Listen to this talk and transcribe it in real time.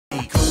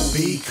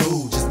Be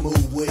cool, just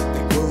move with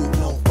the groove.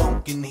 No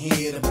funk in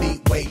here, the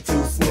beat way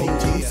too smooth.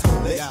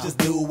 Let's just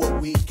do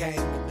what we came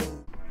to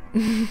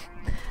do.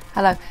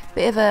 Hello,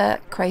 bit of a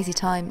crazy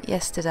time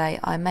yesterday.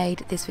 I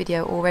made this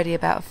video already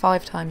about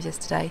 5 times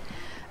yesterday.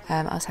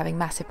 I was having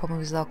massive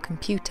problems with our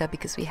computer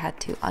because we had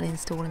to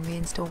uninstall and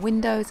reinstall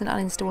Windows and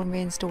uninstall and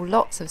reinstall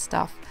lots of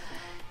stuff.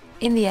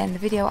 In the end, the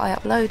video I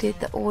uploaded,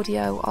 the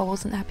audio I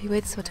wasn't happy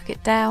with, so I took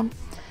it down.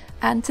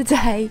 And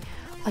today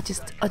I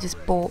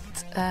just bought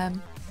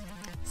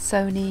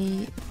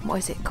Sony, what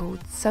is it called?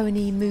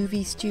 Sony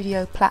Movie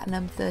Studio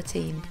Platinum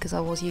 13, because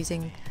I was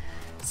using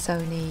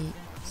Sony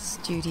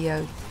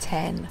Studio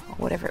 10 or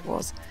whatever it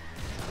was,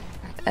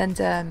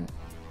 and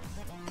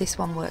this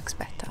one works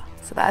better,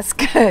 so that's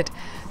good.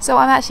 So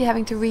I'm actually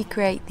having to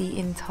recreate the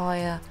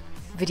entire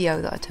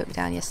video that I took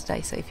down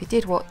yesterday, so if you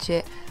did watch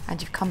it and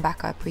you've come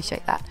back, I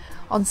appreciate that.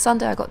 On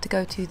Sunday I got to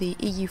go to the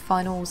EU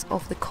finals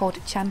of the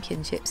CoD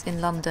Championships in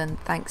London,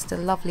 thanks to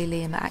lovely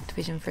Liam at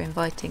Activision for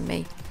inviting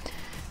me,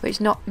 which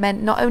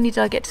meant not only did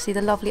I get to see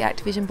the lovely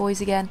Activision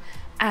boys again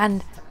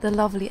and the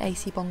lovely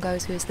AC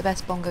Bongos, who is the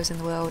best bongos in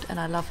the world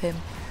and I love him,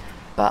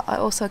 but I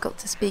also got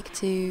to speak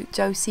to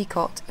Joe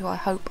Secott, who I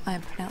hope I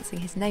am pronouncing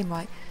his name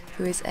right,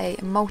 who is a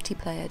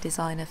multiplayer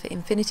designer for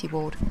Infinity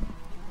Ward.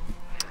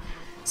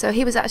 So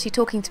he was actually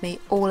talking to me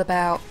all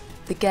about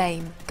the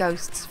game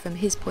Ghosts from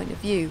his point of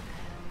view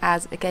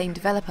as a game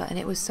developer, and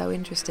it was so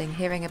interesting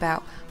hearing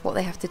about what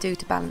they have to do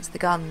to balance the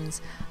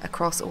guns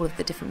across all of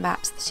the different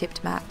maps, the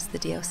shipped maps, the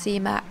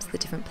DLC maps, the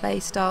different play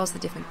styles, the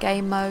different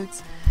game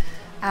modes.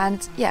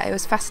 And yeah, it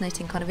was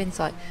fascinating kind of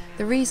insight.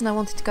 The reason I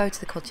wanted to go to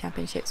the CoD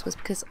Championships was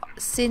because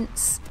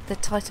since the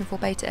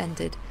Titanfall beta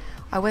ended,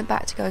 I went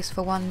back to Ghost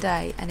for one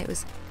day and it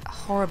was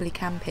horribly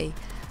campy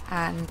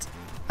and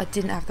I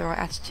didn't have the right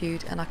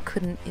attitude and I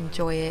couldn't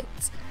enjoy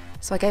it.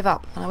 So I gave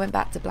up and I went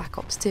back to Black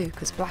Ops 2,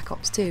 because Black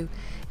Ops 2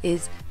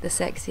 is the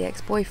sexy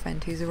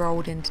ex-boyfriend who's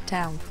rolled into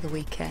town for the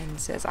weekend,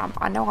 says,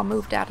 I know I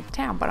moved out of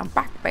town but I'm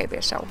back,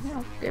 baby, so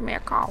give me a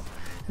call.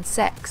 And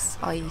sex,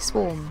 i.e.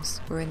 swarms,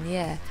 were in the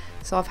air.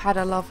 So I've had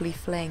a lovely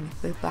fling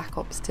with Black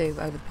Ops 2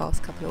 over the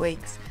past couple of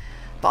weeks.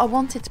 But I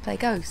wanted to play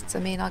Ghosts.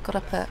 I mean, I got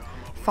up at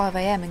 5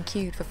 AM and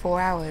queued for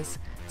 4 hours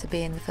to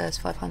be in the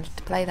first 500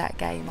 to play that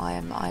game. I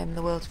am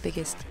the world's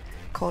biggest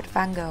CoD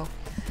fangirl.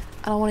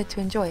 And I wanted to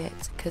enjoy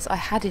it, because I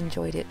had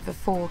enjoyed it for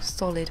 4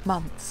 solid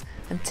months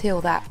until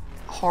that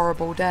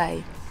horrible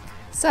day.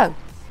 So,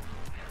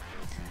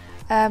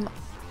 I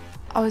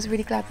was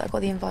really glad that I got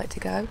the invite to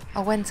go.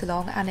 I went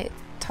along and it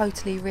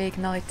totally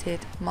reignited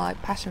my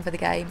passion for the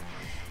game.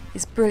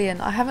 It's brilliant.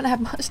 I haven't had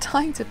much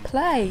time to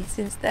play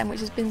since then,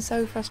 which has been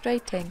so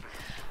frustrating,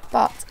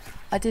 but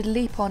I did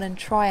leap on and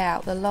try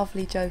out the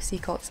lovely Joe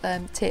Secott's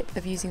tip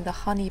of using the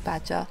honey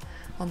badger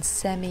on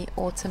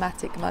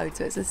semi-automatic mode.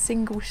 So it's a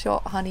single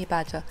shot honey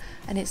badger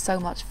and it's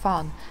so much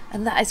fun,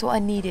 and that is what I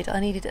needed.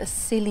 I needed a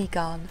silly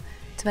gun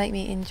to make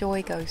me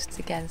enjoy Ghosts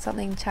again,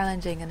 something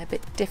challenging and a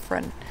bit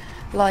different,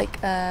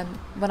 like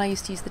when I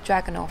used to use the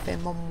Dragunov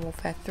in Modern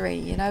Warfare 3,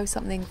 you know,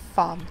 something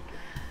fun.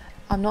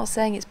 I'm not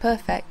saying it's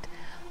perfect.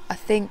 I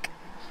think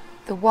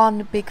the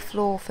one big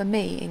flaw for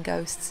me in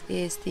Ghosts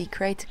is the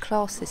creator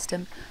class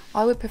system.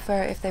 I would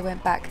prefer it if they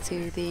went back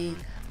to the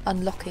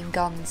unlocking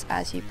guns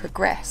as you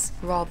progress,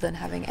 rather than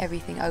having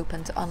everything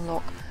open to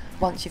unlock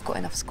once you've got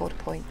enough squad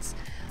points.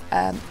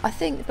 I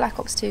think Black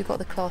Ops 2 got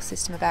the class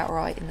system about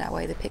right in that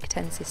way, the pick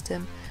 10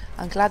 system.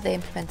 I'm glad they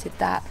implemented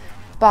that,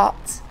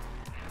 but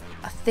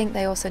I think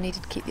they also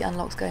needed to keep the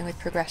unlocks going with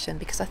progression,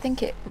 because I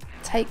think it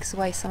takes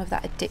away some of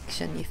that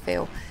addiction you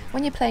feel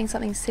when you're playing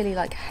something silly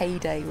like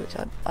Heyday, which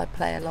I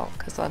play a lot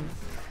because I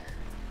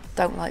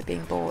don't like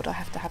being bored. I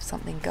have to have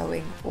something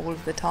going all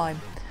of the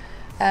time,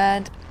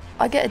 and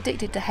I get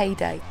addicted to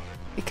Heyday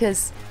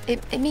because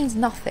it means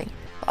nothing,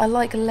 but I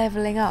like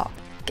levelling up,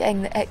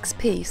 getting the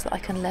XP so that I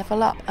can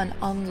level up and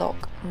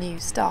unlock new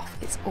stuff.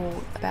 It's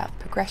all about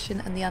progression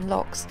and the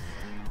unlocks.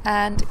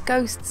 And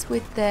Ghosts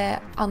with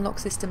their unlock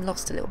system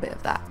lost a little bit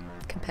of that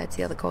compared to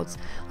the other CoDs.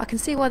 I can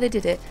see why they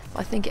did it, but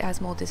I think it has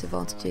more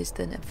disadvantages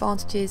than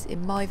advantages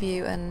in my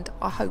view, and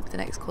I hope the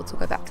next CoDs will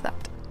go back to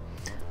that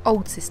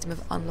old system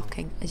of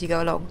unlocking as you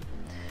go along.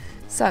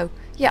 So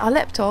yeah, I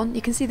leapt on.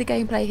 You can see the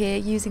gameplay here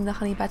using the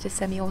Honey Badger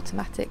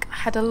semi-automatic. I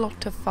had a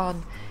lot of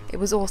fun. It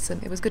was awesome.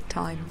 It was good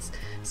times.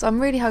 So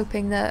I'm really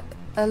hoping that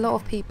a lot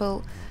of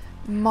people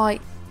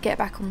might get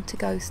back onto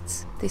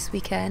Ghosts this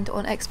weekend.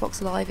 On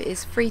Xbox Live it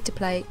is free to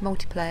play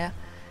multiplayer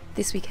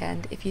this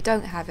weekend. If you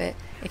don't have it,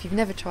 if you've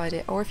never tried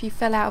it, or if you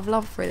fell out of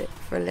love for it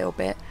for a little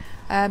bit,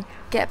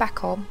 get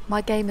back on.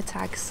 My gamer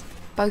tags,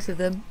 both of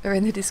them, are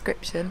in the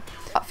description.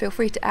 Feel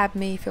free to add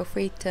me, feel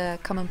free to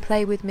come and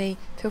play with me,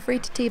 feel free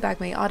to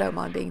teabag me. I don't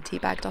mind being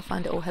teabagged, I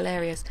find it all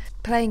hilarious.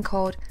 Playing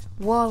CoD,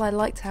 while I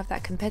like to have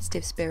that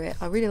competitive spirit,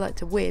 I really like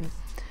to win.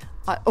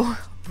 I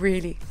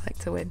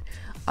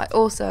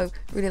also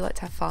really like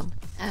to have fun,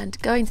 and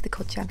going to the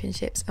CoD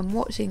Championships and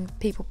watching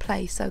people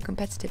play so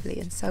competitively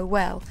and so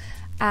well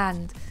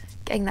and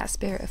getting that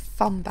spirit of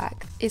fun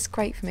back is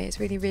great for me. It's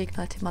really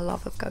reignited my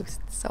love of Ghosts,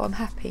 so I'm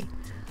happy.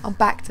 I'm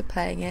back to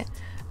playing it.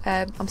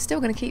 I'm still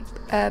going to keep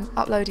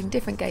uploading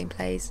different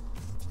gameplays.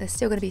 There's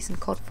still going to be some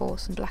COD 4,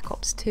 some Black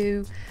Ops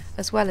 2,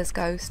 as well as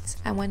Ghosts,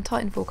 and when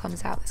Titanfall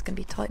comes out there's going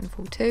to be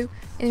Titanfall 2. In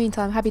the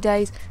meantime, happy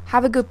days,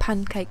 have a good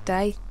Pancake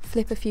Day,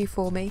 flip a few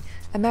for me.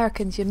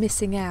 Americans, you're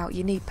missing out,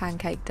 you need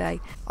Pancake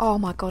Day. Oh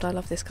my god, I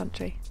love this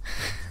country.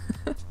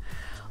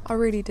 I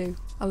really do,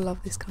 I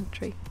love this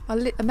country.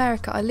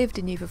 America, I lived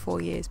in you for 4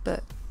 years,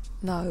 but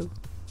no,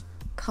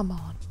 come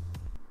on.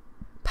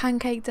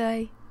 Pancake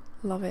Day,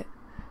 love it.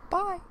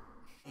 Bye.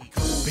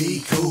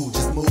 Be cool,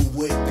 just move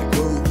with the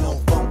groove. No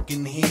funk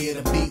in here,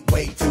 the beat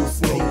way too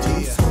smooth.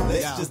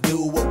 Let's just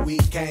do what we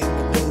came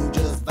to do.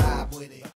 Just vibe with it.